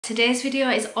Today's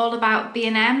video is all about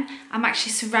B&M. I'm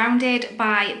actually surrounded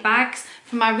by bags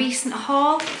from my recent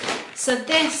haul. So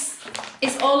this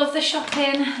is all of the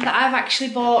shopping that I've actually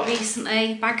bought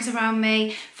recently, bags around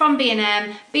me from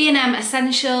B&M, B&M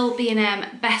Essentials,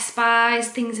 B&M Best Buys,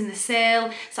 things in the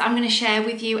sale. So I'm going to share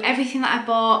with you everything that I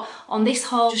bought on this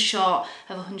haul, just short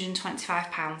of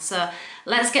 £125. So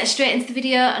let's get straight into the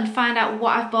video and find out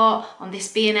what I've bought on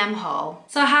this B&M haul.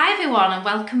 So hi everyone and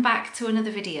welcome back to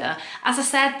another video. As I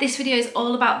said, this video is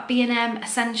all about B&M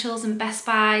Essentials and Best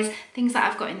Buys, things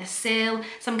that I've got in the sale.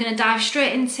 So I'm going to dive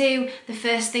straight into the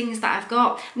first things that I've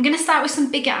got. I'm going to start with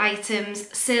some bigger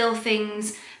items, sale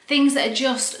things that are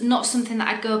just not something that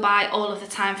I'd go buy all of the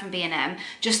time from B&M,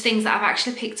 just things that I've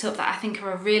actually picked up that I think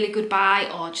are a really good buy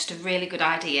or just a really good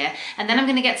idea. And then I'm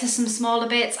going to get to some smaller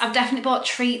bits. I've definitely bought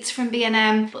treats from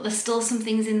B&M, but there's still some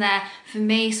things in there for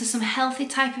me. So some healthy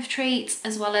type of treats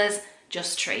as well as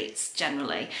just treats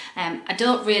generally. I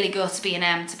don't really go to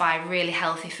B&M to buy really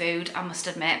healthy food, I must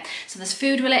admit. So there's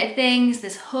food related things,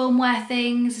 there's homeware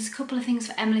things, there's a couple of things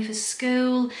for Emily for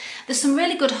school. There's some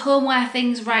really good homeware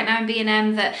things right now in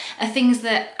B&M that are things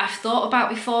that I've thought about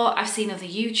before. I've seen other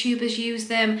YouTubers use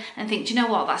them and think, do you know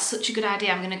what, that's such a good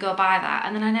idea, I'm going to go buy that,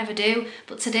 and then I never do.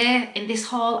 But today in this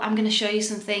haul I'm going to show you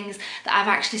some things that I've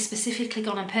actually specifically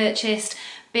gone and purchased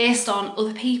based on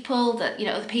other people that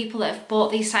have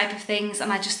bought these type of things,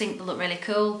 and I just think they look really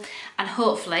cool and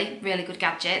hopefully really good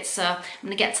gadgets. So I'm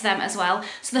going to get to them as well.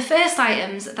 So the first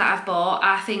items that I've bought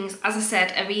are things, as I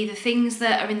said, are either things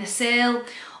that are in the sale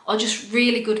or just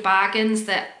really good bargains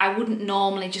that I wouldn't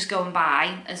normally just go and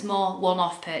buy, as more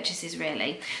one-off purchases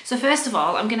really. So first of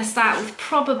all, I'm going to start with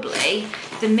probably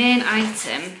the main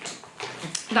item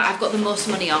that I've got the most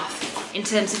money off in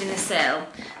terms of in the sale.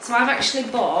 So I've actually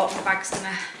bought, my bag's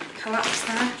gonna collapse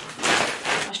there.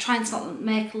 I was trying to not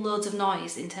make loads of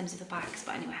noise in terms of the bags,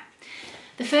 but anyway.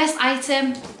 The first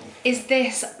item is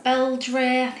this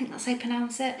Beldray, I think that's how you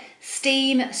pronounce it,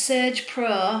 Steam Surge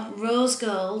Pro Rose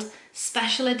Gold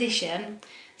Special Edition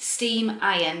Steam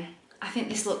Iron. I think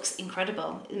this looks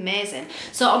incredible, amazing.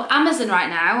 So on Amazon right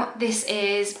now, this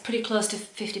is pretty close to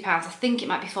 £50. I think it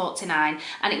might be 49,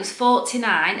 and it was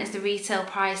 49 as the retail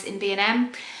price in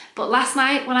B&M. But last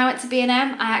night when I went to B&M,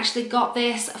 I actually got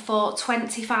this for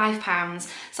 £25.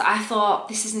 So I thought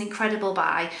this is an incredible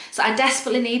buy. So I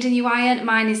desperately need a new iron.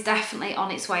 Mine is definitely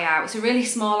on its way out. It's a really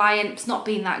small iron, it's not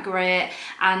been that great.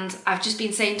 And I've just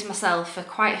been saying to myself for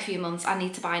quite a few months, I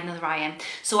need to buy another iron.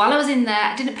 So while I was in there,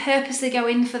 I didn't purposely go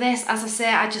in for this. As I say,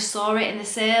 I just saw it in the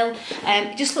sale.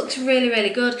 It just looked really,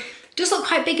 really good. It does look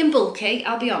quite big and bulky,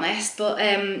 I'll be honest, but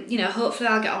you know, hopefully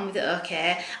I'll get on with it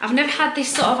okay. I've never had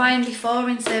this sort of iron before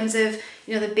in terms of,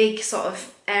 you know, the big sort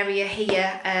of area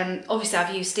here. Obviously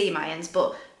I've used steam irons,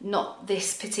 but not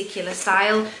this particular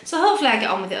style. So hopefully I get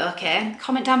on with it okay.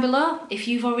 Comment down below if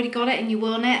you've already got it and you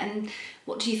own it, and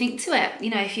what do you think to it,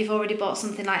 you know, if you've already bought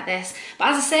something like this. But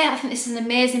as I say, I think this is an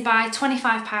amazing buy,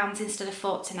 £25 instead of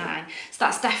 49. So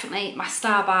that's definitely my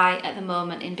star buy at the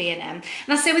moment in B&M. And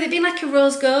I say, with it being like a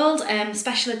rose gold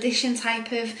special edition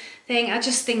type of thing, I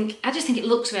just think it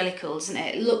looks really cool, doesn't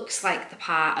it? It looks like the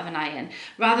part of an iron,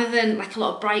 rather than like a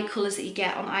lot of bright colours that you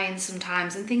get on irons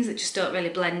sometimes and things that just don't really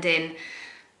blend in.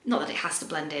 Not that it has to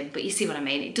blend in, but you see what I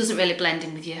mean. It doesn't really blend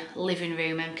in with your living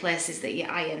room and places that you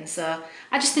iron. So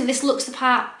I just think this looks the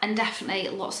part and definitely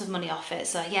lots of money off it.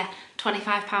 So yeah,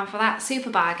 £25 for that,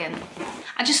 super bargain.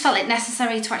 I just felt it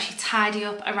necessary to actually tidy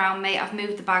up around me. I've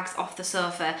moved the bags off the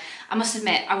sofa. I must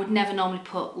admit, I would never normally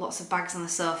put lots of bags on the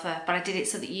sofa, but I did it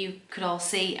so that you could all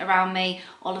see around me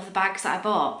all of the bags that I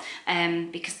bought,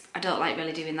 because I don't like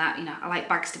really doing that, you know, I like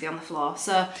bags to be on the floor.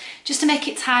 So just to make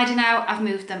it tidy now, I've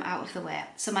moved them out of the way.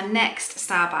 So my next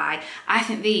star buy, I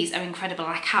think these are incredible.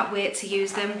 I can't wait to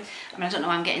use them. I mean, I don't know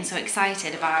why I'm getting so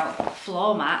excited about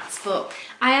floor mats, but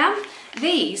I am.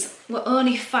 These were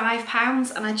only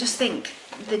 £5 and I just think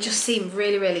they just seem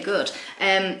really, really good.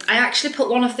 I actually put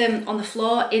one of them on the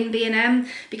floor in B&M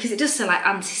because it does say like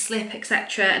anti-slip,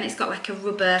 etc. and it's got like a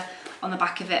rubber on the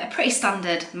back of it. A pretty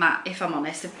standard mat, if I'm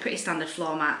honest, a pretty standard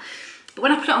floor mat. But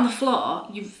when I put it on the floor,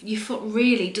 your foot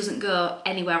really doesn't go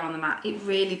anywhere on the mat. It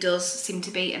really does seem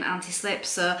to be an anti-slip.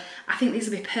 So I think these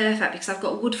will be perfect because I've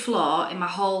got a wood floor in my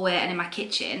hallway and in my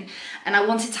kitchen. And I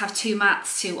wanted to have two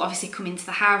mats to obviously come into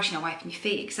the house, you know, wiping your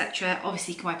feet, etc.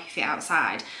 Obviously you can wipe your feet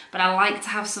outside, but I like to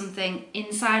have something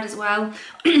inside as well,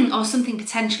 or something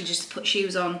potentially just to put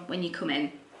shoes on when you come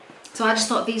in. So I just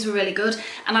thought these were really good,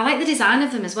 and I like the design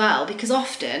of them as well, because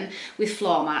often with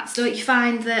floor mats, don't you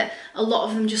find that a lot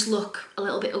of them just look a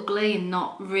little bit ugly and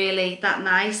not really that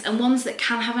nice, and ones that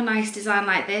can have a nice design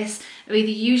like this are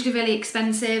either usually really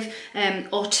expensive,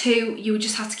 or two, you would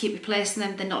just have to keep replacing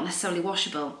them. They're not necessarily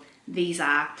washable. These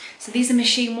are. So these are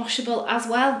machine washable as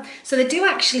well. So they do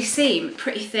actually seem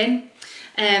pretty thin.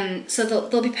 So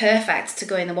they'll be perfect to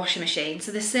go in the washing machine.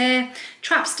 So they say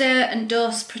traps dirt and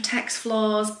dust, protects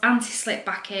floors, anti-slip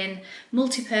backing,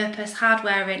 multi-purpose, hard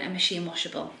wearing and machine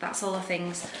washable. That's all the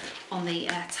things on the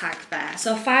tag there.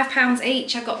 So £5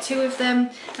 each. I got 2 of them,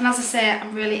 and as I say,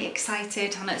 I'm really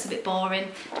excited. I know it's a bit boring,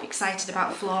 I'm excited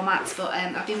about floor mats, but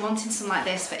I've been wanting some like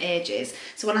this for ages.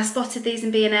 So when I spotted these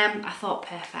in B&M, I thought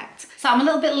perfect. So I'm a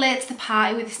little bit late to the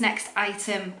party with this next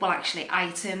item, well actually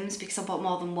items, because I bought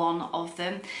more than one of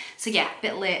them. So yeah, a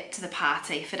bit late to the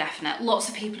party for definite. Lots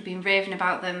of people have been raving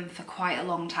about them for quite a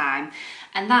long time,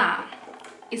 and that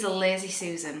is a Lazy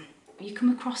Susan. You come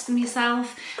across them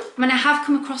yourself? I mean, I have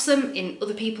come across them in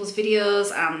other people's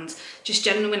videos, and just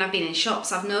generally when I've been in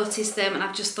shops, I've noticed them, and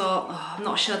I've just thought, oh, I'm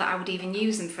not sure that I would even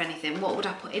use them for anything. What would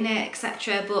I put in it,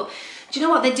 etc. But do you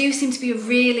know what? They do seem to be a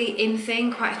really in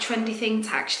thing, quite a trendy thing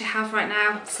to actually have right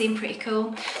now. They seem pretty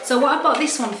cool. So what I bought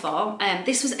this one for,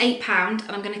 this was £8,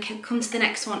 and I'm going to come to the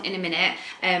next one in a minute.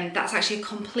 That's actually a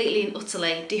completely and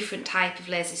utterly different type of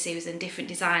Lazy Susan, different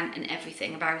design and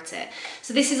everything about it.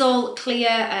 So this is all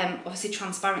clear, obviously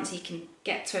transparent, so you can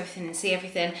get to everything and see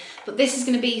everything, but this is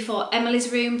going to be for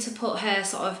Emily's room to put her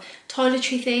sort of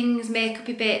toiletry things,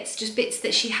 makeupy bits, just bits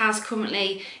that she has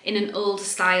currently in an older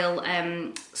style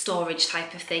storage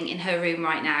type of thing in her room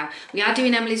right now. We are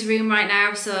doing Emily's room right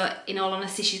now, so in all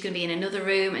honesty she's going to be in another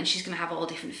room, and she's going to have all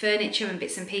different furniture and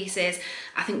bits and pieces.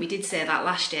 I think we did say that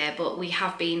last year, but we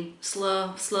have been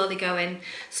slowly going,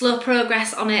 slow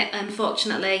progress on it,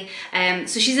 unfortunately.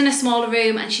 So she's in a smaller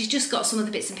room, and she's just got some of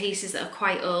the bits and pieces that are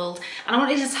quite old, and I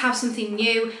wanted her to have something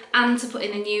new and to put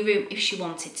in a new room if she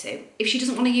wanted to. If she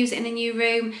doesn't want to use it in a new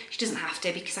room, she doesn't have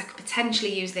to, because I could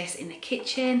potentially use this in the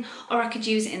kitchen, or I could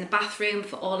use it in the bathroom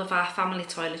for all of our family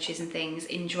toiletries and things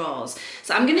in drawers.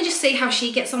 So I'm going to just see how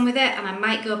she gets on with it, and I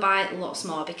might go buy lots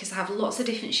more, because I have lots of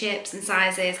different shapes and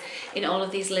sizes in all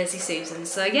of these Lazy Susans.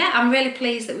 So yeah, I'm really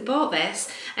pleased that we bought this.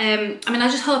 I mean, I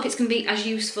just hope it's going to be as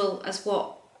useful as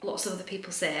what lots of other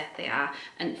people say they are,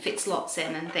 and fits lots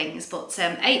in and things. But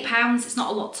 £8, it's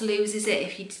not a lot to lose, is it,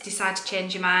 if you decide to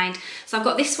change your mind? So I've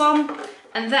got this one,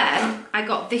 and then I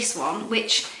got this one,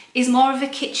 which is more of a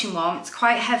kitchen one. It's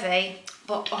quite heavy,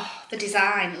 but oh, the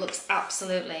design looks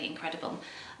absolutely incredible.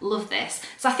 Love this.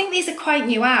 So I think these are quite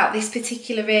new out, this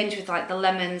particular range with like the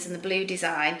lemons and the blue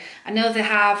design. I know they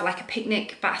have like a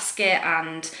picnic basket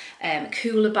and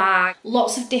cooler bag,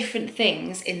 lots of different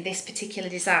things in this particular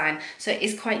design. So it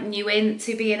is quite new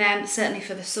into B&M, certainly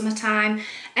for the summertime.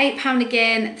 £8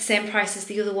 again, the same price as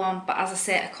the other one, but as I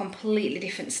say, a completely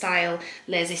different style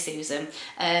Lazy Susan.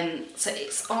 So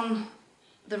it's on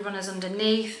the runners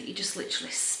underneath, you just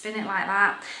literally spin it like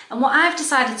that. And what I've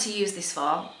decided to use this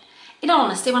for, in all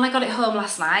honesty, when I got it home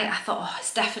last night, I thought, oh,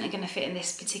 it's definitely going to fit in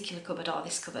this particular cupboard or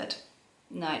this cupboard.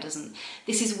 No, it doesn't.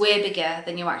 This is way bigger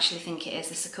than you actually think it is,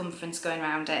 the circumference going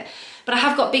around it. But I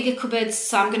have got bigger cupboards,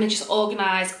 so I'm going to just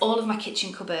organise all of my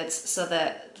kitchen cupboards so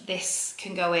that this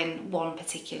can go in one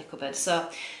particular cupboard. So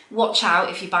watch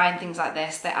out if you're buying things like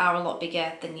this, they are a lot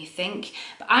bigger than you think.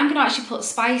 But I'm going to actually put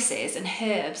spices and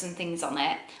herbs and things on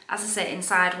it, as I say,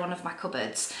 inside one of my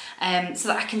cupboards, so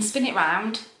that I can spin it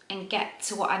round and get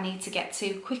to what I need to get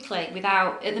to quickly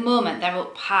without, at the moment they're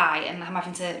up high and I'm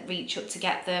having to reach up to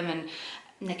get them, and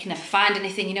they can never find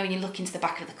anything, you know, when you look into the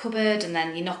back of the cupboard and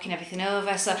then you're knocking everything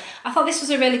over. So I thought this was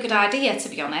a really good idea, to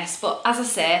be honest, but as I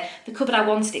say, the cupboard I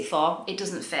wanted it for, it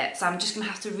doesn't fit, so I'm just going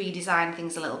to have to redesign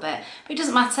things a little bit. But it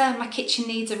doesn't matter, my kitchen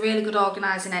needs a really good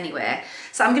organising anyway.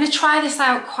 So I'm going to try this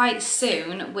out quite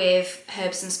soon with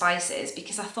herbs and spices,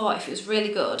 because I thought if it was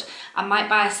really good, I might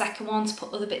buy a second one to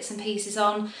put other bits and pieces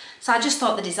on. So I just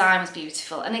thought the design was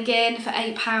beautiful. And again, for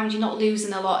 £8, you're not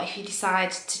losing a lot if you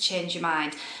decide to change your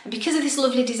mind. And because of this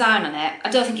lovely design on it, I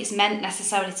don't think it's meant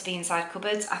necessarily to be inside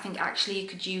cupboards. I think actually you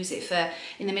could use it for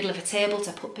in the middle of a table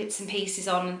to put bits and pieces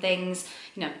on and things,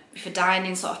 you know, for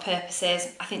dining sort of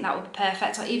purposes. I think that would be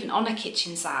perfect, or even on a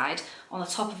kitchen side, on the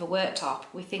top of a worktop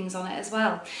with things on it as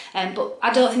well. But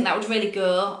I don't think that would really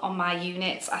go on my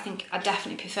units. I think I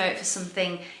definitely prefer it for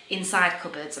something inside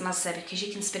cupboards, and as I said, because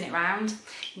you can spin it round, you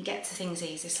can get to things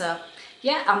easy. So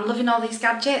yeah, I'm loving all these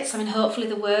gadgets. I mean, hopefully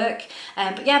they work.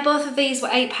 But yeah, both of these were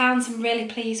 £8. I'm really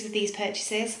pleased with these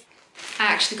purchases. I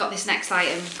actually got this next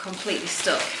item completely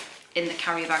stuck in the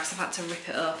carrier bag, so I've had to rip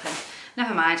it open.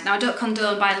 never mind. Now I don't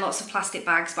condone buying lots of plastic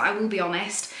bags, but I will be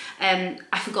honest,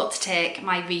 I forgot to take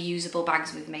my reusable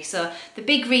bags with me. So the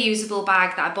big reusable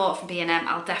bag that I bought from B&M,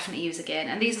 I'll definitely use again.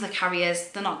 And these are the carriers,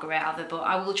 they're not great either, but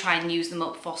I will try and use them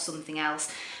up for something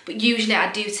else. But usually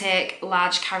I do take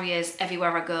large carriers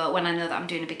everywhere I go when I know that I'm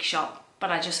doing a big shop. But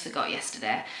I just forgot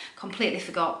yesterday. Completely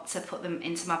forgot to put them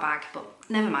into my bag, but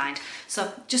never mind.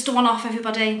 So just a one-off,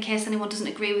 everybody, in case anyone doesn't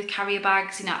agree with carrier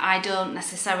bags. You know, I don't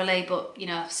necessarily, but you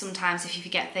know, sometimes if you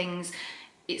forget things,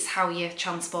 it's how you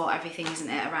transport everything, isn't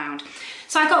it, around.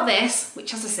 So I got this,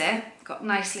 which, as I say, got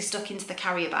nicely stuck into the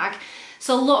carrier bag.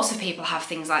 So lots of people have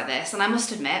things like this, and I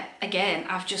must admit, again,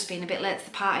 I've just been a bit late to the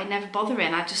party, never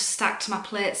bothering. I just stacked my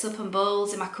plates up and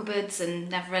bowls in my cupboards and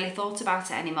never really thought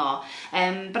about it anymore.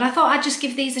 But I thought I'd just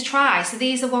give these a try. So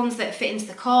these are ones that fit into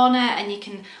the corner, and you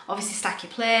can obviously stack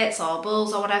your plates or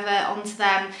bowls or whatever onto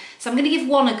them. So I'm going to give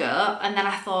one a go, and then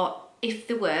I thought, if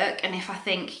they work and if I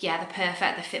think, yeah, they're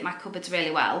perfect, they fit my cupboards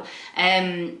really well,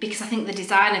 because I think the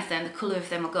design of them, the colour of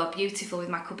them will go beautiful with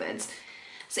my cupboards.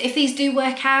 So if these do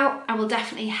work out, I will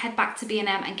definitely head back to B&M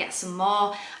and get some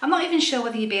more. I'm not even sure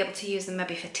whether you'd be able to use them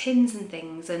maybe for tins and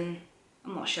things, and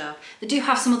I'm not sure. They do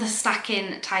have some other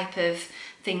stacking type of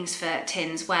things for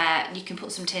tins where you can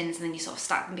put some tins and then you sort of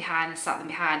stack them behind and stack them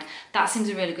behind. That seems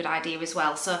a really good idea as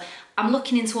well. So I'm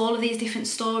looking into all of these different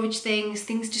storage things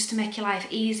just to make your life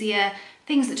easier,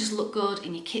 things that just look good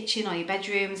in your kitchen or your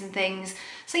bedrooms and things.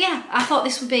 So yeah, I thought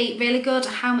this would be really good.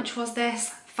 How much was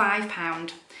this?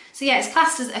 £5. So yeah, it's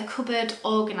classed as a cupboard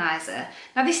organiser.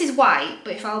 Now this is white,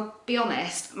 but if I'll be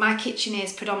honest, my kitchen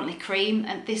is predominantly cream,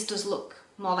 and this does look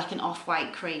more like an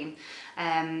off-white cream.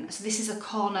 So this is a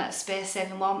corner space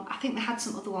saving one. I think they had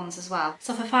some other ones as well.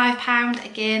 So for £5,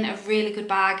 again, a really good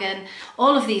bargain.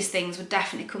 All of these things would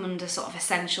definitely come under sort of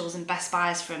essentials and best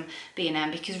buys from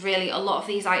B&M, because really a lot of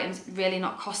these items really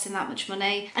not costing that much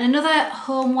money. And another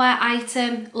homeware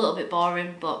item, a little bit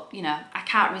boring, but you know, I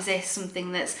can't resist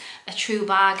something that's a true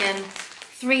bargain.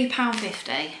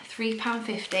 £3.50.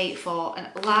 £3.50 for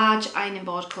a large ironing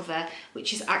board cover,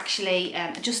 which is actually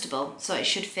adjustable, so it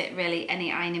should fit really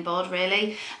any ironing board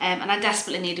really. And I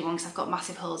desperately needed one because I've got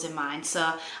massive holes in mine, so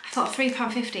I thought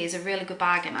 £3.50 is a really good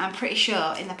bargain. I'm pretty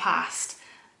sure in the past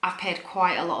I've paid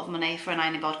quite a lot of money for an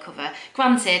ironing board cover.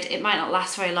 Granted, it might not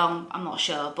last very long, I'm not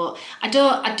sure, but I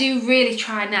do really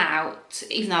try now,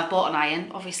 even though I've bought an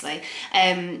iron, obviously,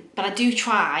 but I do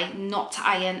try not to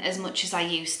iron as much as I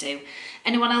used to.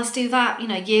 Anyone else do that? You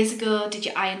know, years ago, did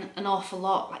you iron an awful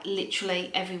lot, like literally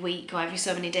every week or every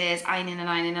so many days, ironing and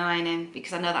ironing and ironing?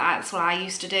 Because I know that that's what I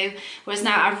used to do. Whereas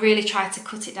now I really try to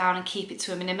cut it down and keep it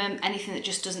to a minimum. Anything that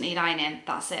just doesn't need ironing,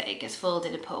 that's it. It gets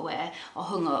folded and put away or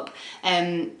hung up.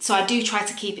 So I do try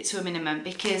to keep it to a minimum,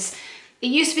 because it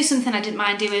used to be something I didn't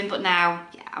mind doing, but now,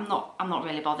 yeah, I'm not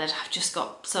really bothered. I've just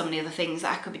got so many other things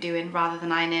that I could be doing rather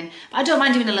than ironing. But I don't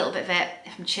mind doing a little bit of it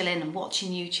if I'm chilling and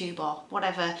watching YouTube or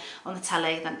whatever on the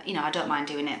telly, then, you know, I don't mind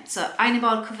doing it. So ironing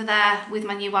board cover there with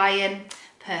my new iron,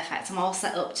 perfect. I'm all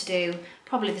set up to do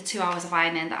probably the 2 hours of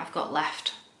ironing that I've got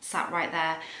left, sat right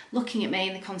there, looking at me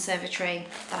in the conservatory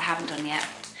that I haven't done yet.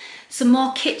 Some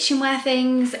more kitchenware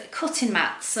things, cutting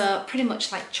mats, so pretty much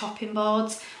like chopping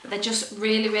boards, but they're just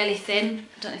really, really thin.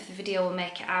 I don't know if the video will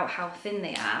make it out how thin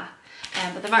they are,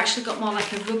 but they've actually got more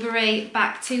like a rubbery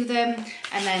back to them,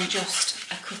 and then just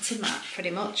a cutting mat pretty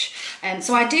much.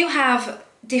 So I do have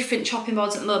different chopping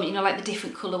boards at the moment, you know, like the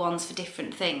different colour ones for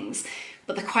different things,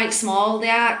 but they're quite small. They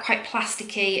are quite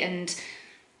plasticky and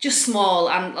just small,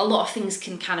 and a lot of things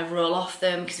can kind of roll off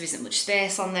them because there isn't much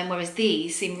space on them, whereas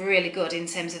these seem really good in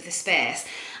terms of the space.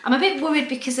 I'm a bit worried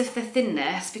because of the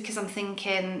thinness, because I'm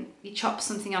thinking you chop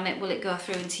something on it, will it go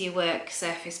through into your work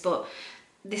surface? But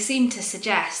they seem to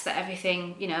suggest that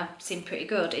everything, you know, seemed pretty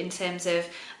good in terms of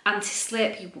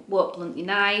anti-slip, you won't blunt your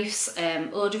knives,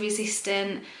 odour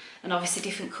resistant, and obviously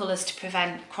different colours to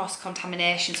prevent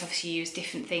cross-contamination. So obviously you use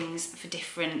different things for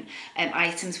different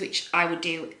items, which I would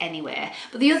do anyway.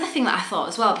 But the other thing that I thought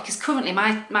as well, because currently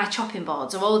my chopping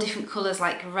boards are all different colours,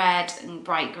 like red and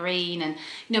bright green, and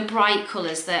you know, bright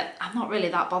colours that I'm not really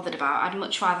that bothered about. I'd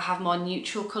much rather have more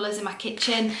neutral colours in my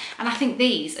kitchen, and I think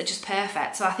these are just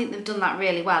perfect. So I think they've done that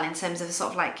really well in terms of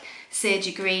sort of like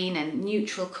sagey green and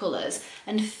neutral colours.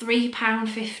 And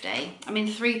 £3.50, I mean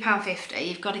 £3.50,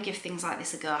 you've got to give things like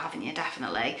this a go, haven't you?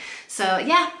 Definitely. So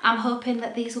yeah, I'm hoping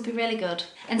that these will be really good.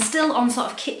 And still on sort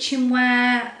of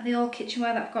kitchenware, the old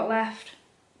kitchenware that I've got left,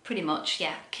 pretty much,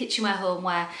 yeah, kitchenware,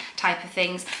 homeware type of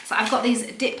things. So I've got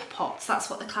these dip pots, that's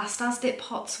what they're classed as, dip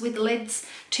pots with lids,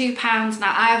 £2.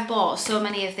 Now I have bought so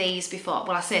many of these before,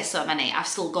 well I say so many, I've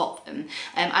still got them.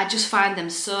 I just find them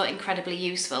so incredibly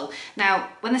useful. Now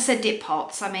when they say dip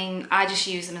pots, I mean I just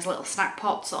use them as little snack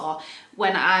pots, or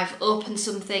when I've opened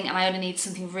something and I only need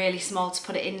something really small to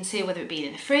put it into, whether it be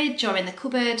in the fridge or in the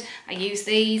cupboard, I use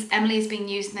these. Emily's been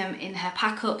using them in her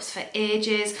pack-ups for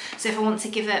ages. So if I want to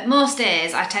give her, most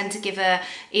days I tend to give her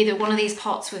either one of these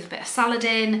pots with a bit of salad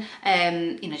in,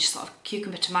 you know, just sort of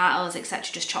cucumber, tomatoes,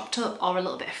 etc., just chopped up, or a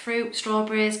little bit of fruit,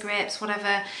 strawberries, grapes,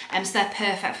 whatever. So they're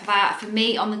perfect for that. For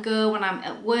me on the go when I'm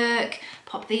at work,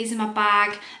 pop these in my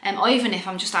bag, or even if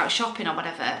I'm just out shopping or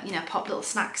whatever, you know, pop little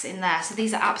snacks in there. So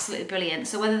these are absolutely brilliant.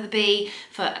 So whether they be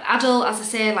for an adult, as I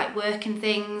say, like working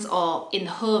things, or in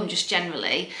the home just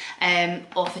generally,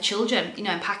 or for children, you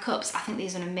know, in pack-ups, I think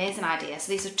these are an amazing idea.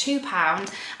 So these are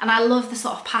 £2, and I love the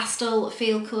sort of pastel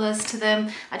feel colours to them.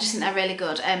 I just think they're really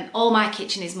good. All my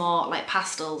kitchen is more like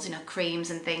pastels, you know, creams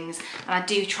and things, and I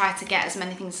do try to get as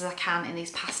many things as I can in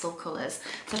these pastel colours.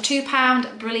 So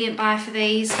 £2, brilliant buy for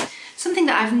these. Something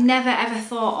that I've never ever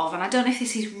thought of, and I don't know if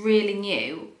this is really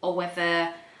new or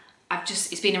whether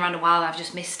it's been around a while, I've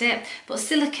just missed it, but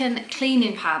silicone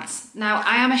cleaning pads. Now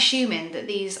I am assuming that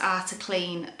these are to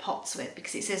clean pots with,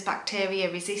 because it says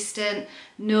bacteria resistant,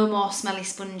 no more smelly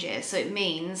sponges, so it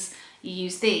means you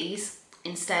use these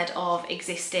instead of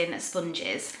existing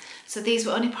sponges. So these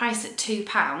were only priced at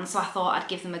 £2, so I thought I'd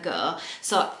give them a go.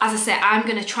 So as I say, I'm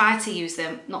going to try to use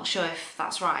them, not sure if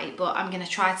that's right, but I'm going to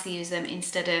try to use them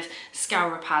instead of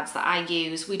scourer pads that I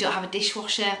use. We don't have a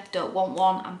dishwasher, don't want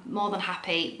one. I'm more than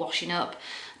happy washing up.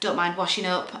 Don't mind washing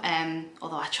up,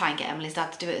 although I try and get Emily's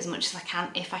dad to do it as much as I can,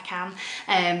 if I can.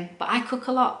 But I cook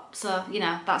a lot, so, you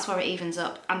know, that's where it evens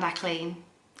up, and I clean.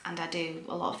 And I do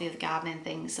a lot of the other gardening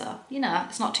things, so, you know,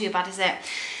 it's not too bad, is it?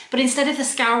 But instead of the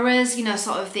scourers, you know,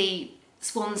 sort of the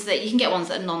ones that, you can get ones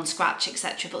that are non-scratch,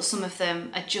 etc., but some of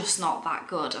them are just not that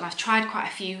good. And I've tried quite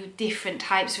a few different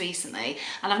types recently,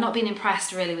 and I've not been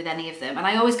impressed really with any of them. And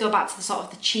I always go back to the sort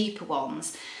of the cheaper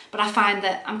ones, but I find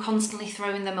that I'm constantly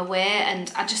throwing them away, and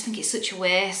I just think it's such a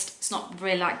waste. It's not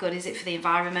really that good, is it, for the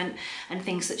environment and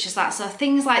things such as that. So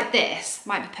things like this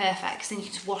might be perfect, because then you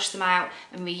can just wash them out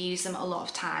and reuse them a lot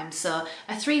of times. So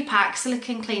a 3-pack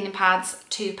silicone cleaning pads,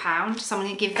 £2, so I'm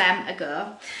going to give them a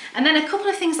go. And then a couple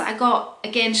of things that I got,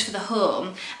 again, just for the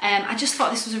home. I just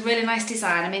thought this was a really nice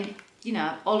design. I mean, you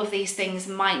know, all of these things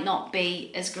might not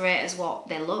be as great as what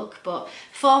they look, but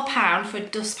 £4 for a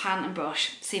dustpan and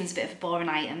brush seems a bit of a boring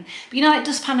item. But you know, like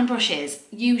dustpan and brushes,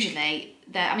 usually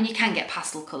I mean, you can get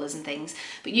pastel colours and things,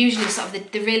 but usually sort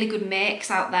of the really good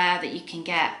makes out there that you can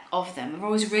get of them are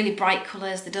always really bright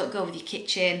colours. They don't go with your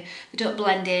kitchen, they don't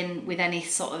blend in with any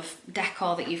sort of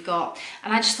decor that you've got.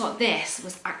 And I just thought this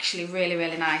was actually really,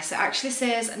 really nice. It actually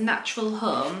says Natural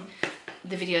Home.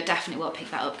 The video definitely won't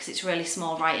pick that up because it's really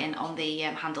small writing on the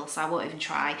handle, so I won't even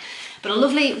try. But a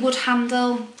lovely wood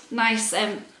handle, nice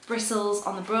bristles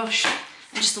on the brush,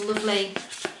 and just a lovely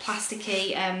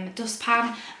plasticky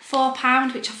dustpan.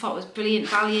 £4, which I thought was brilliant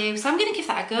value, so I'm going to give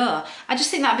that a go. I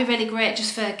just think that'd be really great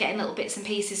just for getting little bits and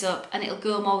pieces up, and it'll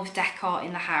go more with decor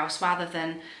in the house rather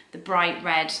than the bright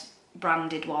red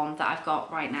branded one that I've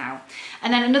got right now.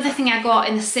 And then another thing I got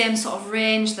in the same sort of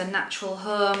range, the Natural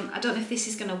Home. I don't know if this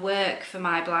is going to work for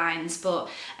my blinds, but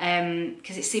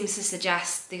because it seems to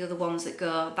suggest the other ones that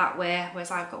go that way,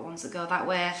 whereas I've got ones that go that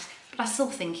way, but I still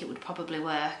think it would probably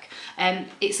work.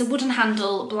 It's a wooden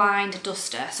handle blind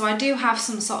duster, so I do have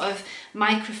some sort of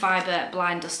microfiber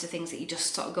blind duster things that you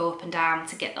just sort of go up and down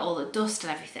to get all the dust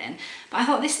and everything, but I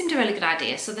thought this seemed a really good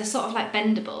idea. So they're sort of like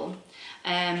bendable.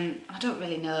 I don't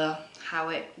really know how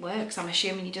it works. I'm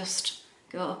assuming you just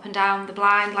go up and down the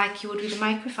blind like you would with a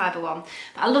microfiber one.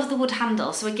 But I love the wood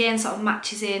handle, so again sort of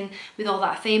matches in with all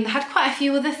that theme. They had quite a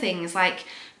few other things like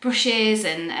brushes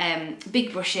and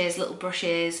big brushes, little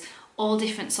brushes, all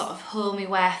different sort of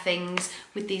homey-wear things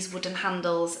with these wooden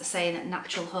handles saying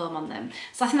Natural Home on them.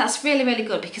 So I think that's really, really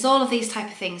good, because all of these type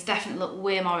of things definitely look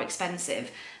way more expensive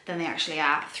than they actually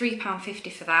are.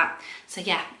 £3.50 for that. So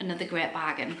yeah, another great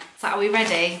bargain. So are we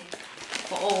ready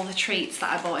for all the treats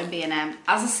that I bought in B&M?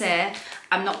 As I say,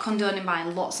 I'm not condoning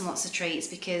buying lots and lots of treats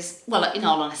because, well, in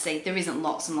all honesty, there isn't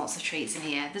lots and lots of treats in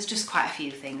here. There's just quite a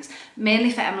few things,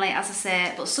 mainly for Emily, as I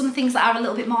say, but some things that are a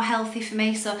little bit more healthy for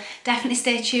me, so definitely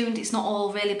stay tuned. It's not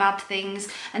all really bad things,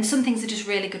 and some things are just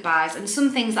really good buys, and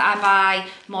some things that I buy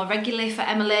more regularly for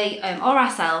Emily or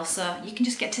ourselves, so you can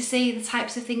just get to see the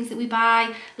types of things that we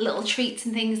buy, little treats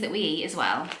and things that we eat as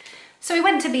well. So we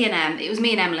went to B&M. It was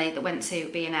me and Emily that went to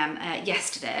B&M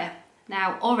yesterday.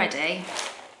 Now already,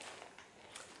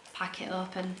 pack it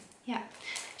open. Yeah,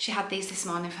 she had these this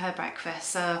morning for her breakfast,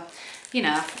 so you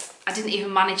know, I didn't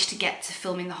even manage to get to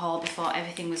filming the haul before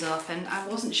everything was open. I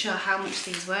wasn't sure how much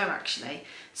these were actually.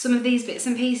 Some of these bits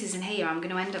and pieces in here I'm going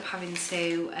to end up having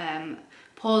to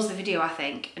pause the video, I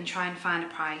think, and try and find a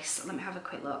price. Let me have a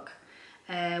quick look.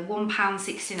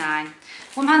 £1.69.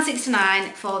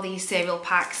 £1.69 for these cereal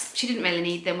packs. She didn't really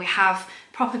need them. We have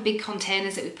proper big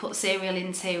containers that we put cereal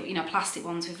into, you know, plastic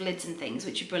ones with lids and things,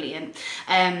 which are brilliant.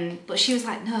 But she was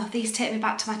like, no, these take me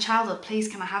back to my childhood, please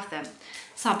can I have them?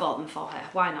 So I bought them for her,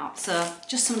 why not? So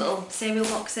just some little cereal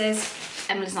boxes.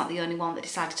 Emily's not the only one that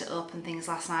decided to open things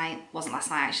last night. Wasn't last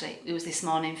night actually, it was this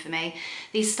morning for me.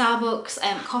 These Starbucks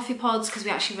coffee pods, because we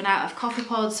actually run out of coffee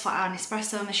pods for our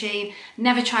Nespresso machine.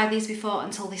 Never tried these before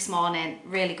until this morning.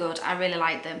 Really good, I really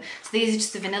like them. So these are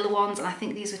just the vanilla ones, and I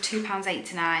think these were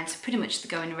 £2.89, so pretty much the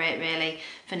going rate really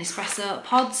for Nespresso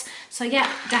pods. So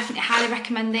yeah, definitely highly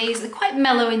recommend these. They're quite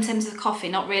mellow in terms of the coffee,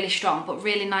 not really strong, but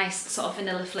really nice sort of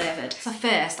vanilla flavoured. So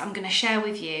first, I'm going to share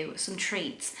with you some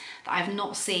treats that I've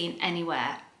not seen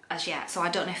anywhere as yet. So I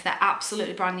don't know if they're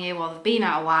absolutely brand new or they've been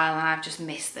out a while and I've just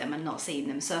missed them and not seen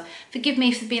them. So forgive me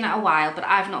if they've been out a while, but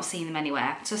I've not seen them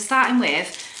anywhere. So starting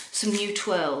with some new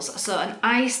twirls. So an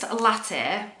iced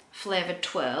latte flavoured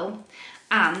twirl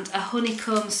and a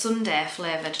honeycomb sundae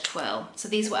flavoured twirl. So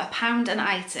these were £1 an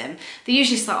item. They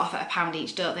usually start off at £1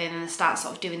 each, don't they? And then they start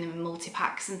sort of doing them in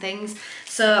multi-packs and things.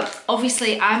 So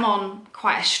obviously I'm on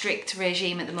quite a strict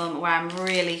regime at the moment where I'm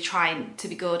really trying to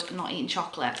be good and not eating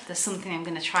chocolate. There's something I'm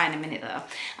gonna try in a minute though.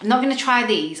 I'm not gonna try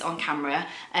these on camera.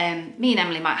 Me and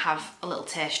Emily might have a little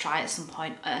taste try at some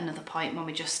point, at another point when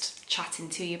we're just chatting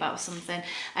to you about something.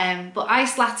 But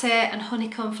iced latte and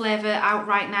honeycomb flavour out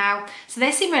right now. So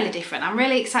they seem really different. I'm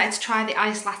really excited to try the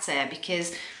iced latte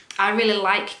because I really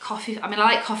like coffee. I mean, I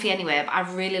like coffee anyway, but I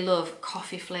really love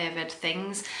coffee flavoured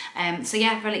things. So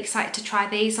yeah, really excited to try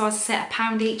these. So as I said,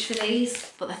 £1 each for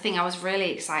these. But the thing I was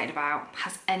really excited about,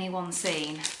 has anyone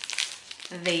seen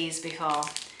these before?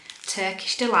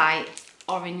 Turkish Delight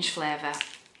orange flavour.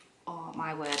 Oh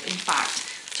my word. In fact,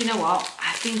 do you know what?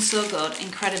 I've been so good,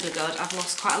 incredibly good. I've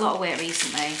lost quite a lot of weight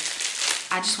recently.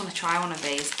 I just want to try one of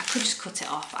these. I could just cut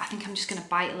it off. I think I'm just going to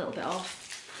bite a little bit off.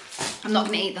 I'm not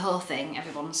going to eat the whole thing,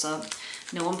 everyone, so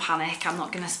no one panic. I'm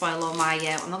not going to spoil all my,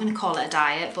 I'm not going to call it a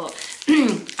diet, but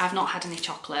I've not had any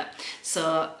chocolate.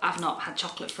 So I've not had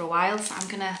chocolate for a while, so I'm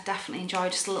going to definitely enjoy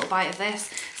just a little bite of this.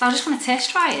 So I just want to taste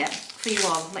try it for you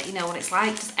all, let you know what it's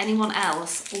like. Does anyone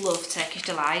else love Turkish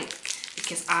Delight?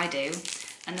 Because I do.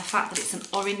 And the fact that it's an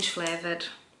orange flavoured,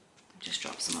 just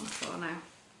drop some on the floor now.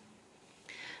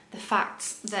 The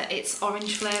fact that it's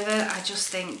orange flavour, I just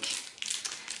think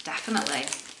definitely.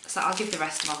 So I'll give the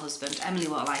rest to my husband. Emily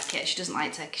won't like it, she doesn't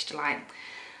like Turkish Delight.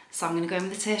 So I'm going to go in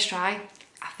with a taste try.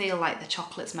 I feel like the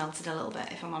chocolate's melted a little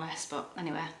bit if I'm honest, but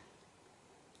anyway.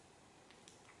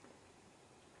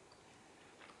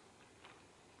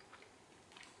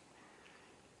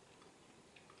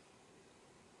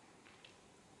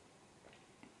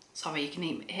 Sorry, you can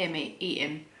hear me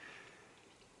eating.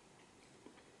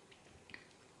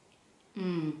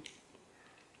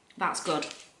 That's good.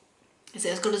 Is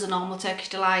it as good as a normal Turkish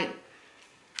Delight?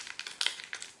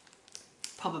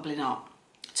 Probably not.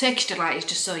 Turkish Delight is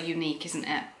just so unique, isn't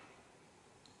it?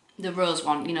 The rose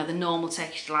one, you know, the normal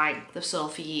Turkish Delight they've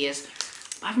sold for years.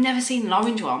 I've never seen an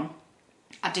orange one.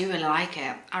 I do really like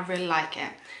it. I really like it.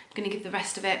 I'm going to give the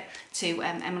rest of it to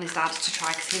Emily's dad to try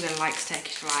because he really likes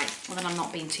Turkish Delight. Well, then I'm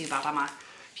not being too bad, am I?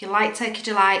 If you like Turkish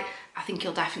Delight, I think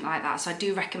you'll definitely like that. So I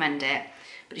do recommend it,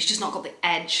 but it's just not got the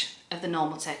edge of the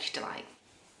normal Turkish Delight.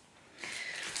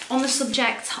 On the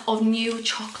subject of new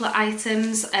chocolate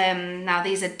items, now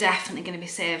these are definitely going to be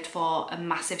saved for a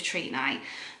massive treat night.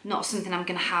 Not something I'm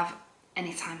going to have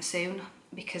anytime soon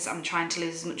because I'm trying to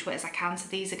lose as much weight as I can. So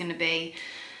these are going to be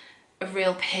a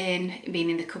real pain being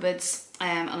in the cupboards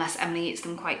unless Emily eats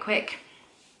them quite quick.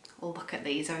 Oh, look at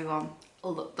these, everyone. Oh,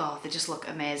 look, oh, they just look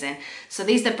amazing. So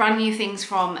these are brand new things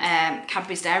from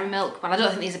Cadbury's Dairy Milk. Well, I don't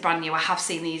think these are brand new. I have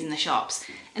seen these in the shops.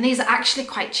 And these are actually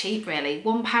quite cheap, really.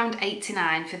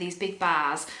 £1.89 for these big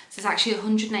bars. So there's actually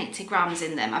 180 grams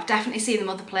in them. I've definitely seen them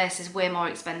other places way more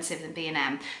expensive than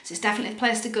B&M. So it's definitely the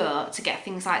place to go to get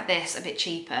things like this a bit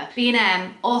cheaper.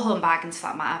 B&M, or Home Bargains for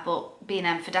that matter, but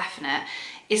B&M for definite,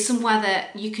 is somewhere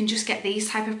that you can just get these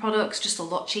type of products just a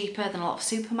lot cheaper than a lot of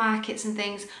supermarkets and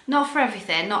things. Not for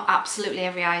everything, not absolutely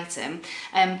every item,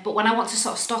 but when I want to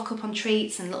sort of stock up on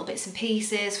treats and little bits and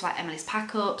pieces for like Emily's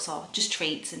pack ups or just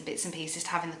treats and bits and pieces to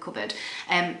have in the cupboard,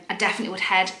 I definitely would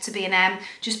head to B&M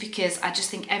just because I just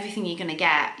think everything you're gonna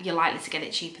get, you're likely to get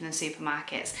it cheaper than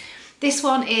supermarkets. This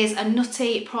one is a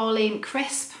nutty praline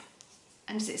crisp.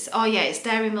 and it's, oh yeah, it's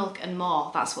dairy milk and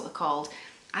more, that's what they're called.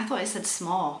 I thought it said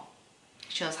s'more.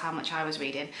 Shows how much I was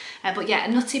reading. But yeah,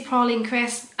 a nutty praline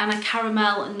crisp and a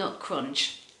caramel nut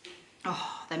crunch.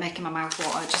 Oh, they're making my mouth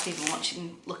water just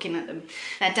even looking at them.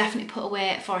 They're definitely put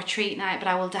away for a treat night, but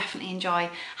I will definitely enjoy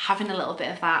having a little bit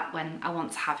of that when I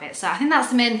want to have it. So I think that's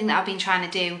the main thing that I've been trying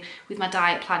to do with my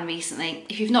diet plan recently.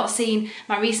 If you've not seen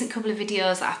my recent couple of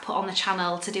videos that I've put on the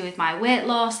channel to do with my weight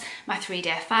loss, my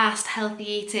 3-day fast, healthy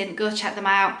eating, go check them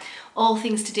out. All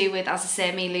things to do with, as I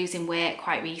say, me losing weight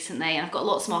quite recently, and I've got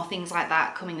lots more things like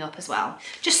that coming up as well.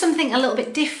 Just something a little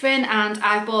bit different, and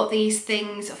I bought these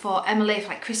things for Emily for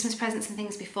like Christmas presents and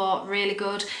things before, really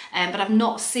good, but I've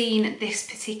not seen this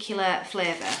particular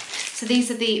flavour. So these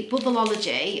are the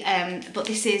Bubbleology, but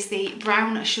this is the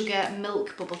brown sugar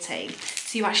milk bubble tea.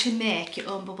 So you actually make your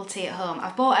own bubble tea at home.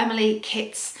 I've bought Emily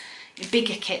kits,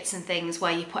 bigger kits and things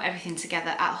where you put everything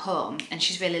together at home, and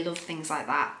she's really loved things like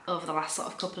that over the last sort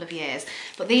of couple of years.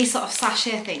 But these sort of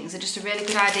sachet things are just a really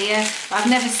good idea. But I've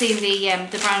never seen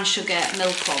the brown sugar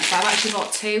milk one, so I've actually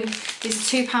bought two.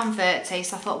 These are £2.30,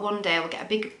 so I thought one day we'll get a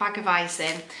big bag of ice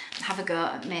in and have a go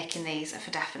at making these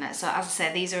for definite. So as I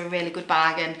said, these are a really good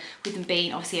bargain, with them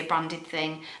being obviously a branded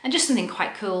thing and just something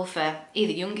quite cool for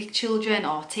either younger children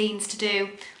or teens to do,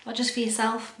 or just for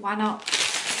yourself, why not?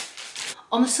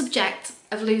 On the subject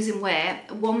of losing weight,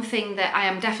 one thing that I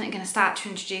am definitely going to start to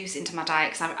introduce into my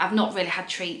diet, because I've not really had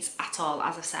treats at all,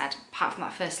 as I've said, apart from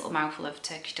that first little mouthful of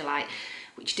Turkish Delight,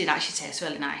 which did actually taste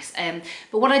really nice.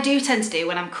 But what I do tend to do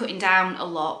when I'm cutting down a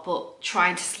lot but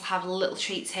trying to still have little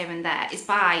treats here and there is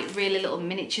buy really little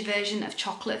miniature version of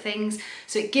chocolate things.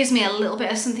 So it gives me a little bit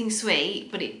of something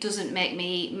sweet, but it doesn't make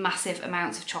me eat massive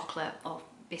amounts of chocolate or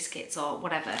biscuits or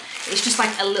whatever. It's just like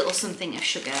a little something of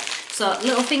sugar. So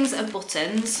little things of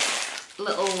buttons,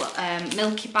 little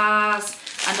Milky Bars,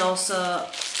 and also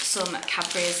some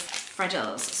Cadbury's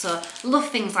Freddos. So love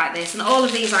things like this, and all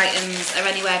of these items are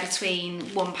anywhere between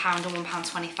 £1 and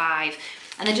 £1.25,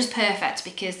 and they're just perfect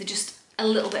because they're just a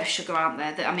little bit of sugar, aren't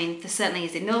there? I mean, there certainly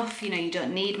is enough, you know, you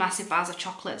don't need massive bars of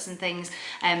chocolates and things,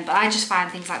 but I just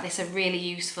find things like this are really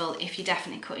useful if you're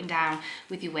definitely cutting down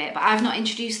with your weight. But I've not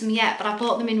introduced them yet, but I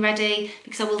bought them in ready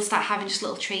because I will start having just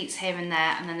little treats here and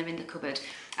there, and then they're in the cupboard.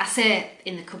 I say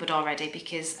in the cupboard already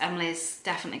because Emily's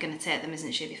definitely going to take them,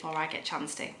 isn't she, before I get a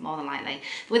chance to, more than likely.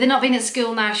 With her not being at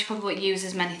school now, she probably won't use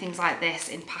as many things like this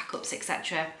in pack-ups,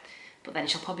 etc. But then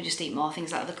she'll probably just eat more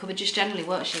things out of the cupboard just generally,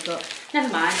 won't she? But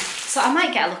never mind. So I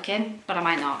might get a look in, but I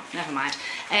might not. Never mind.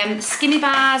 Skinny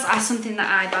bars are something that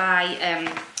I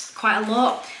buy quite a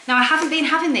lot. Now, I haven't been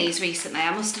having these recently,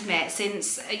 I must admit,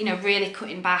 since, you know, really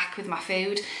cutting back with my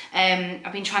food.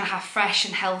 I've been trying to have fresh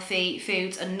and healthy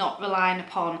foods and not relying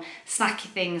upon snacky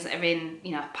things that are in,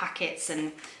 you know, packets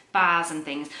and bars and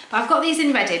things. But I've got these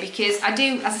in ready because I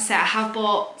do, as I say, I have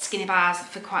bought skinny bars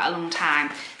for quite a long time.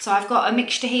 So I've got a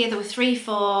mixture here that were 3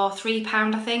 for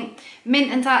 £3, I think.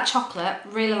 Mint and dark chocolate,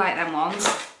 really like them ones.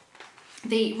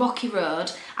 The Rocky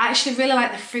Road, I actually really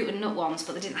like the fruit and nut ones,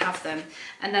 but they didn't have them.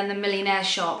 And then the Millionaire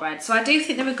Shortbread. So I do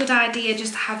think they're a good idea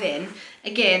just to have in.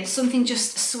 Again, something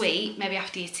just sweet, maybe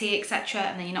after your tea, etc.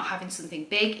 And then you're not having something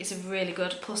big. It's a really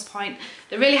good plus point.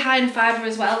 They're really high in fibre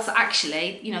as well, so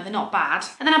actually, you know, they're not bad.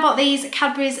 And then I bought these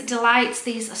Cadbury's Delights.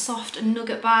 These are soft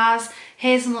nugget bars,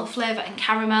 hazelnut flavour and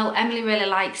caramel. Emily really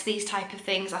likes these type of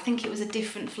things. I think it was a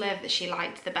different flavour that she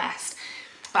liked the best.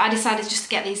 But I decided just to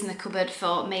get these in the cupboard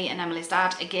for me and Emily's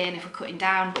dad. Again, if we're cutting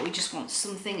down, but we just want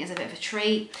something as a bit of a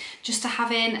treat just to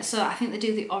have in. So I think they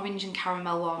do the orange and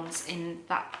caramel ones in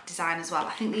that design as well.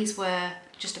 I think these were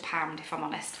just £1, if I'm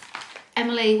honest.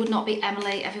 Emily would not be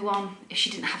Emily, everyone, if she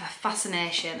didn't have a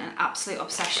fascination and absolute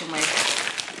obsession with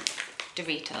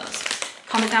Doritos.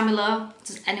 Comment down below,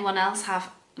 does anyone else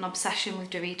have an obsession with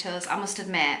Doritos? I must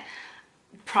admit,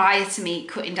 prior to me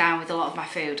cutting down with a lot of my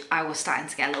food, I was starting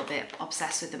to get a little bit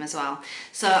obsessed with them as well.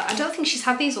 So I don't think she's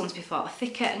had these ones before,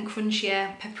 thicker and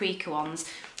crunchier paprika ones.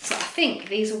 So I think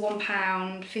these are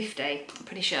 £1.50, I'm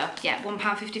pretty sure. Yeah,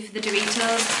 £1.50 for the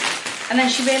Doritos. And then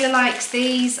she really likes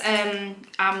these.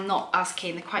 I'm not as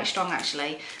keen, they're quite strong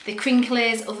actually. The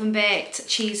Crinklies oven baked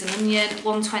cheese and onion,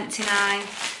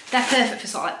 £1.29. They're perfect for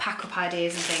sort of like pack up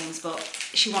ideas and things, but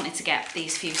she wanted to get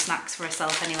these few snacks for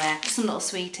herself anyway. Just some little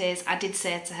sweeties. I did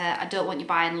say to her, I don't want you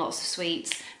buying lots of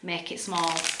sweets, make it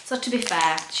small. So to be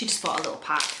fair, she just bought a little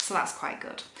pack, so that's quite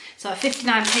good. So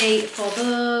 59p for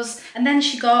those. And then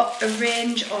she got a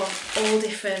range of all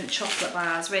different chocolate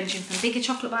bars, ranging from bigger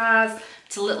chocolate bars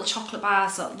to little chocolate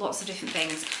bars, so lots of different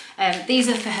things. These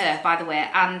are for her, by the way,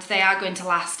 and they are going to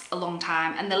last a long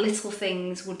time, and the little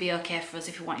things would be okay for us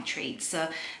if we wanted treats. So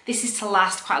this is to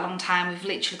last quite a long time. We've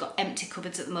literally got empty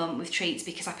cupboards at the moment with treats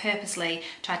because I purposely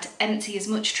tried to empty as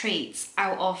much treats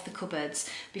out of the cupboards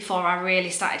before I really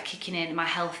started kicking in my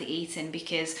healthy eating,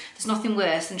 because there's nothing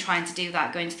worse than trying to do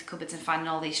that, going to the cupboards and finding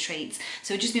all these treats.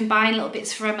 So we've just been buying little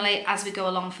bits for Emily as we go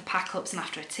along for pack-ups and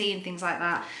after a tea and things like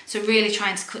that. So really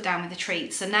trying to cut down with the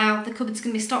treats. So now the cupboard's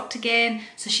going to be stocked again,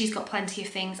 so she's got plenty of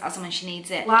things as and when she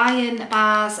needs it. Lion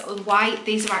bars and white,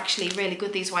 these are actually really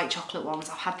good, these white chocolate ones.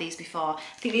 I've had these before.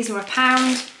 I think these were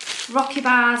 £1. Rocky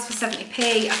bars for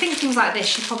 70p. I think things like this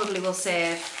she probably will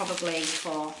save probably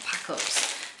for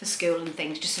pack-ups for school and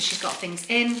things, just so she's got things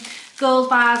in. Gold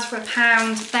bars for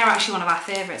 £1. They're actually one of our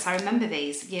favourites. I remember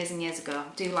these years and years ago.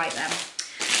 I do like them.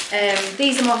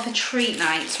 These are more for treat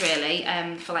nights, really,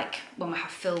 for like when we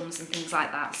have films and things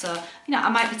like that. So, you know, I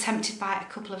might be tempted by a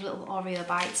couple of little Oreo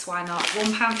bites, why not?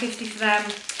 £1.50 for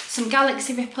them. Some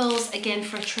Galaxy Ripples, again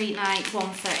for a treat night,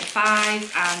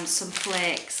 £1.35, and some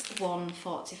flakes,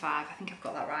 £1.45. I think I've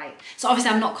got that right. So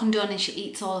obviously I'm not condoning she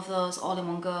eats all of those all in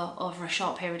one go over a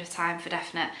short period of time for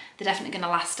definite. They're definitely going to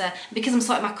last her. And because I'm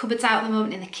sorting my cupboards out at the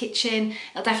moment in the kitchen,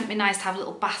 it'll definitely be nice to have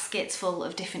little baskets full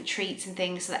of different treats and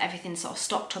things so that everything's sort of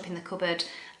stocked up in the cupboard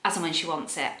as and when she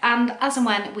wants it, and as and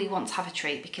when we want to have a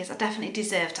treat, because I definitely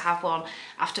deserve to have one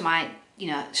after my, you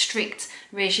know, strict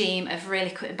regime of really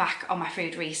cutting back on my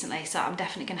food recently. So I'm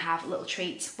definitely going to have little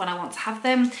treats when I want to have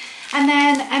them. And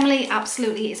then Emily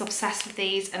absolutely is obsessed with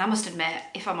these, and I must admit,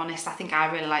 if I'm honest, I think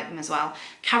I really like them as well.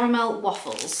 Caramel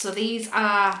waffles. So these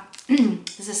are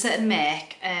there's a certain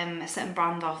make, a certain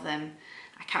brand of them.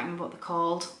 I can't remember what they're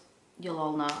called. You'll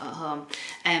all know at home,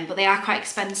 but they are quite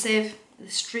expensive. The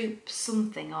Stroop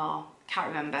something, or can't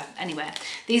remember. Anyway,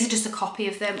 these are just a copy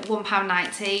of them,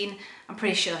 £1.19. I'm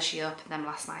pretty sure she opened them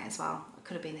last night as well. It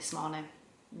could have been this morning.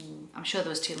 I'm sure there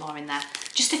was 2 more in there.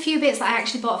 Just a few bits that I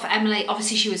actually bought for Emily.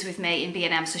 Obviously she was with me in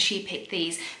B&M, so she picked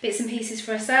these bits and pieces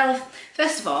for herself.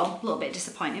 First of all, a little bit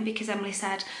disappointing because Emily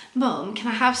said, "Mum, can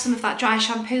I have some of that dry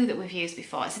shampoo that we've used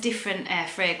before?" It's a different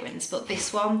fragrance, but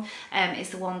this one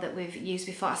is the one that we've used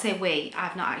before. I say we,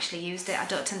 I've not actually used it. I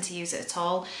don't tend to use it at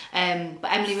all.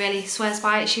 But Emily really swears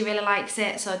by it. She really likes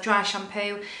it. So dry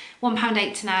shampoo,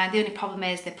 £1.89. The only problem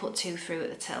is they put 2 through at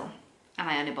the till, and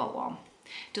I only bought 1.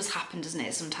 It does happen, doesn't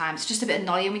it, sometimes? It's just a bit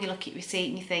annoying when you look at your receipt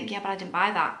and you think, yeah, but I didn't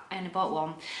buy that, I only bought 1.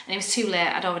 And it was too late,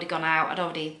 I'd already gone out, I'd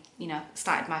already, you know,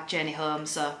 started my journey home,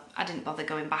 so I didn't bother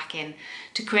going back in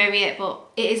to query it, but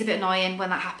it is a bit annoying when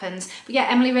that happens. But yeah,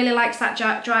 Emily really likes that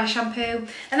dry shampoo.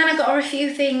 And then I got her a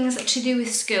few things to do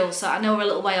with school, so I know we're a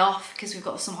little way off because we've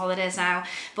got some holidays now,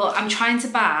 but I'm trying to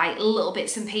buy little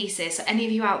bits and pieces. So any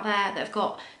of you out there that have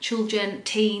got children,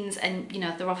 teens, and, you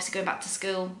know, they're obviously going back to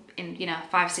school in, you know,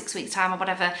 5 or 6 weeks time or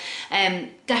whatever,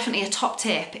 definitely a top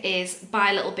tip is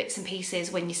buy little bits and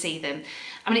pieces when you see them.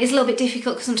 I mean, it's a little bit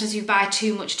difficult because sometimes you buy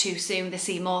too much too soon. They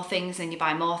see more things and you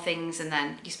buy more things and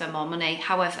then you spend more money.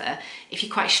 However, if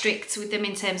you're quite strict with them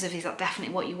in terms of is that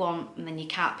definitely what you want and then you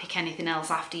can't pick anything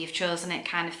else after you've chosen it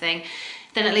kind of thing,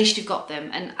 then at least you've got them.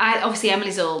 And obviously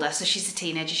Emily's older, so she's a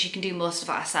teenager, she can do most of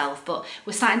that herself, but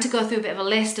we're starting to go through a bit of a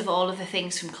list of all of the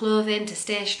things from clothing to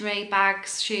stationery,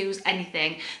 bags, shoes,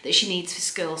 anything that she needs for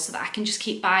school, so that I can just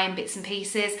keep buying bits and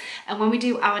pieces. And when we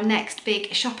do our next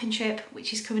big shopping trip,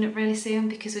 which is coming up really soon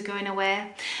because we're going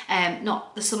away,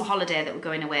 not the summer holiday that we're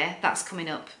going away, that's coming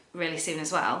up really soon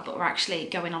as well, but we're actually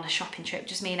going on a shopping trip,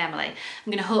 just me and Emily. I'm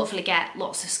going to hopefully get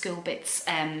lots of school bits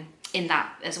in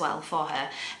that as well for her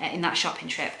in that shopping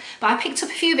trip. But I picked up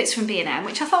a few bits from B&M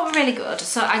which I thought were really good.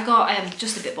 So I got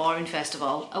just a bit boring, first of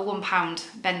all, a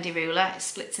 £1 bendy ruler. It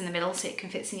splits in the middle so it can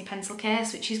fit in your pencil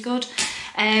case, which is good.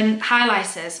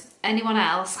 Highlighters. Anyone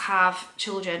else have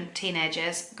children,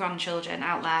 teenagers, grandchildren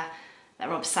out there that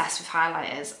are obsessed with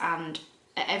highlighters? And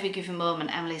at every given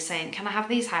moment Emily's saying, "Can I have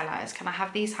these highlighters? Can I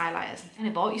have these highlighters?" And I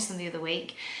bought you some the other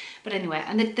week. But anyway,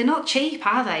 and they're not cheap,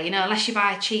 are they? You know, unless you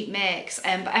buy cheap makes.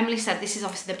 But Emily said this is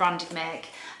obviously the branded make.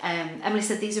 Emily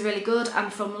said these are really good,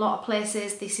 and from a lot of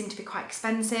places they seem to be quite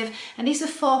expensive. And these are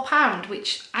 £4,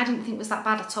 which I didn't think was that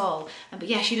bad at all. But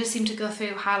yeah, she does seem to go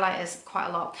through highlighters quite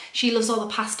a lot. She loves all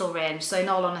the pastel range, so in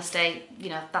all honesty, you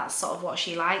know, that's sort of what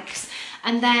she likes.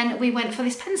 And then we went for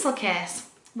this pencil case,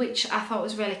 which I thought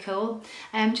was really cool.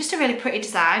 Just a really pretty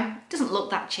design. It doesn't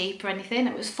look that cheap or anything.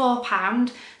 It was £4,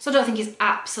 so I don't think it's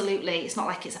absolutely, it's not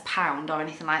like it's £1 or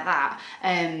anything like that,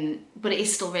 but it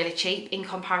is still really cheap in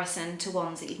comparison to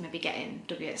ones that you'd maybe get in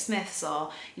WH Smith's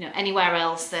or, you know, anywhere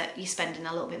else that you're spending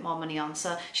a little bit more money on.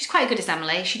 So she's quite good as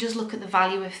Emily. She does look at the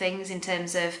value of things in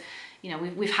terms of, you know,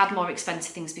 we've had more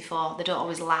expensive things before. They don't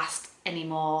always last any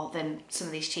more than some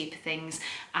of these cheaper things,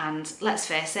 and let's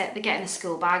face it, they get in a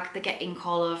school bag, they get ink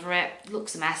all over it,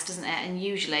 looks a mess, doesn't it? And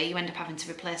usually you end up having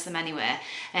to replace them anyway.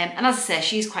 And as I say,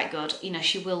 she's quite good, you know,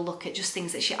 she will look at just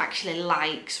things that she actually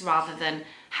likes rather than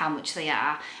how much they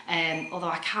are. Although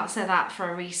I can't say that for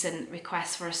a recent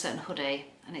request for a certain hoodie,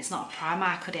 and it's not a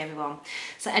Primark hoodie, everyone.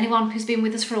 So anyone who's been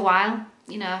with us for a while,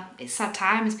 you know, it's sad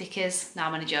times, because, no,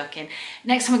 I'm only joking.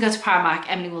 Next time we go to Primark,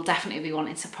 Emily will definitely be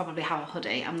wanting to probably have a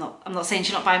hoodie. I'm not saying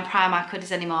she's not buying Primark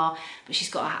hoodies anymore, but she's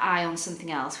got her eye on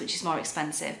something else, which is more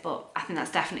expensive, but I think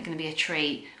that's definitely going to be a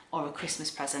treat or a Christmas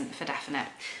present for definite.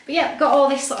 But yeah, got all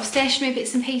this sort of stationery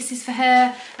bits and pieces for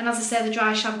her, and as I say, the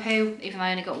dry shampoo, even though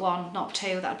I only got one, not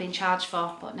two, that I'd been charged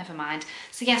for, but never mind.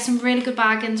 So yeah, some really good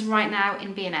bargains right now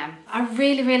in B&M. I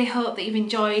really hope that you've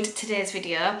enjoyed today's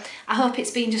video. I hope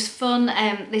it's been just fun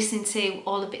listening to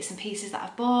all the bits and pieces that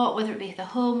I've bought, whether it be the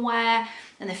homeware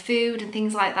and the food and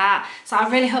things like that. So I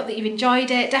really hope that you've enjoyed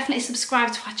it. Definitely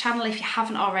subscribe to our channel if you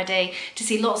haven't already to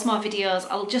see lots more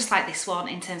videos just like this one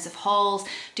in terms of hauls.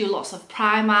 Do lots of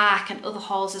Primark and other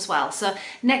hauls as well. So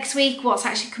next week what's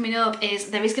actually coming up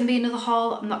is there is going to be another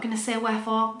haul. I'm not going to say where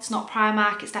for. It's not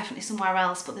Primark, it's definitely somewhere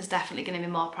else, but there's definitely going to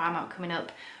be more Primark coming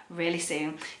up really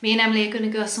soon. Me and Emily are going to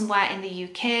go somewhere in the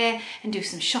UK and do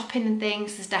some shopping and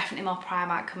things. There's definitely more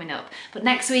Primark coming up. But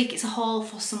next week it's a haul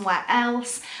for somewhere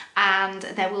else, and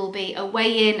there will be a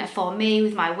weigh-in for me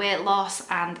with my weight loss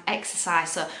and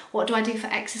exercise. So what do I do for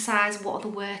exercise? What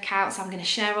are the workouts? I'm going to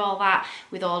share all that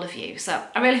with all of you. So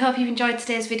I really hope you've enjoyed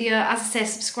today's video. As I say,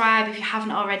 subscribe if you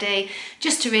haven't already,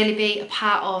 just to really be a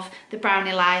part of the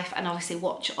Brownie life, and obviously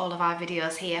watch all of our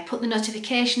videos here. Put the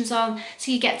notifications on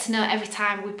so you get to know every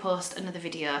time we post another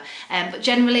video. But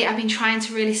generally I've been trying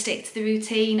to really stick to the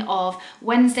routine of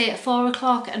Wednesday at 4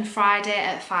 o'clock and Friday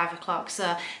at 5 o'clock.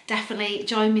 So definitely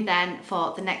join me then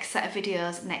for the next set of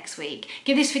videos next week.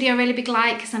 Give this video a really big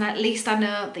like, because then at least I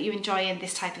know that you're enjoying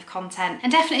this type of content.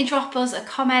 And definitely drop us a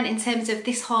comment in terms of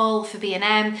this haul for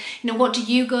B&M. You know, what do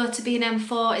you go to B&M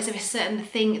for? Is there a certain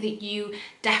thing that you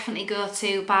definitely go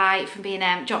to buy from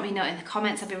B&M? Drop me a note in the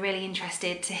comments. I'd be really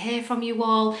interested to hear from you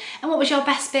all. And what was your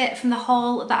best bit from the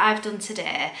haul that I've done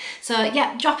today? So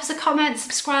yeah, drop us a comment,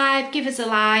 subscribe, give us a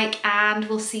like, and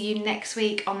we'll see you next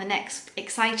week on the next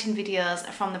exciting videos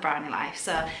from the Brownie life.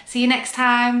 So see you next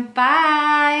time.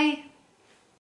 Bye.